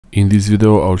In this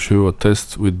video I'll show you a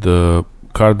test with the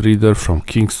card reader from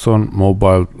Kingston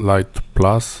MobileLite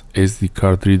Plus SD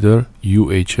card reader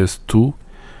UHS-II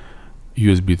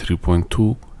USB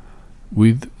 3.2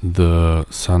 with the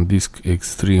Sandisk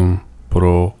Extreme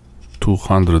Pro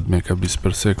 200 megabits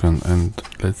per second, and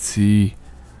let's see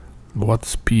what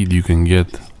speed you can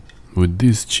get with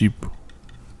this cheap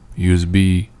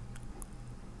USB.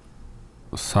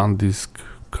 Sandisk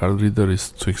card reader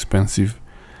is too expensive.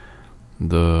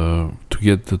 To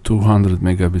get the 200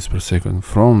 megabits per second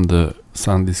from the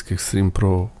Sandisk Extreme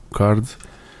Pro cards,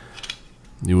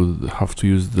 you would have to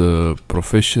use the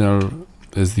professional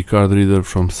SD card reader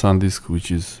from Sandisk, which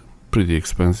is pretty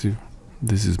expensive.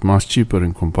 This is much cheaper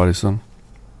in comparison.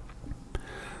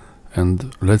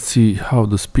 And let's see how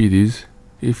the speed is.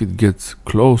 If it gets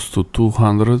close to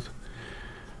 200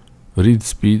 read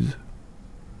speed,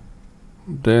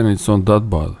 then it's not that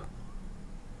bad.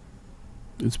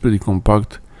 It's pretty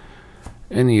compact.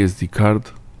 Any SD card.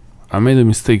 I made a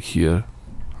mistake here.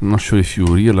 I'm not sure if you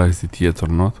realized it yet or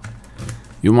not.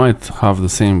 You might have the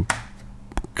same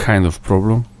kind of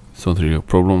problem. It's not really a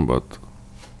problem, but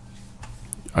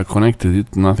I connected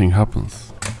it, nothing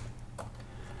happens.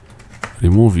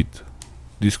 Remove it,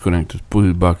 disconnect it, put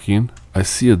it back in. I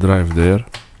see a drive there,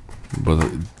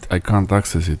 but I can't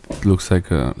access it. It looks like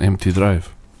an empty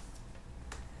drive.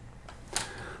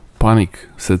 Panic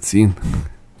sets in.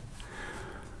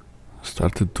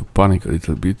 Started to panic a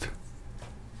little bit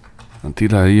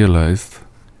until I realized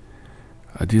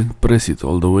I didn't press it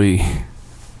all the way.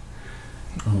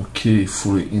 Okay,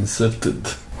 fully inserted.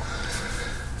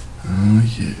 Oh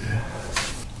yeah.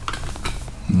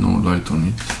 No light on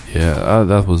it. Yeah,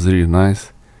 that was really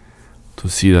nice to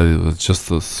see that it was just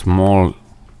a small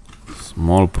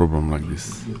problem like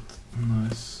this.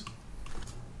 Nice.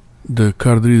 The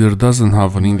card reader doesn't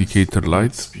have an indicator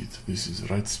light. Speed. This is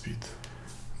right speed.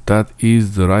 That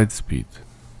is the right speed.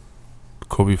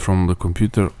 Copy from the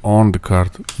computer on the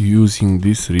card using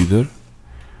this reader.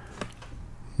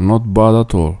 Not bad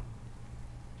at all.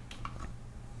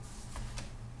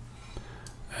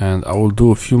 And I will do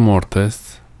a few more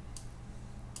tests.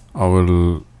 I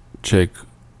will check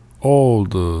all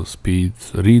the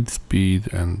speeds, read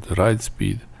speed and write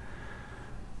speed.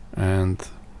 And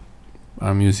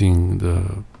I'm using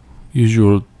the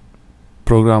usual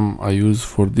program I use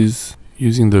for this,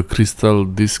 using the Crystal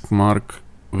Disk Mark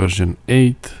version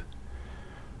 8.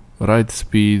 Write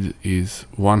speed is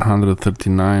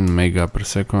 139 mega per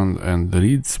second and the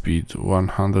read speed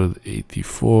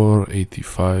 184,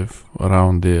 85,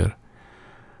 around there.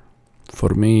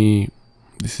 For me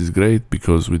this is great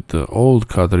because with the old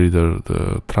card reader,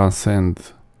 the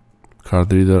Transcend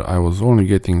card reader, I was only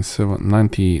getting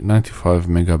 95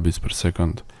 megabits per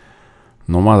second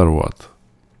no matter what.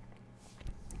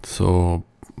 So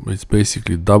it's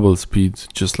basically double speed,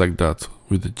 just like that,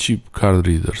 with a cheap card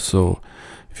reader. So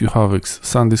if you have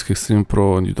Sandisk Extreme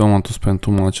Pro and you don't want to spend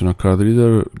too much on a card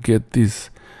reader, get this,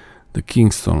 the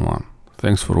Kingston one.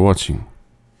 Thanks for watching.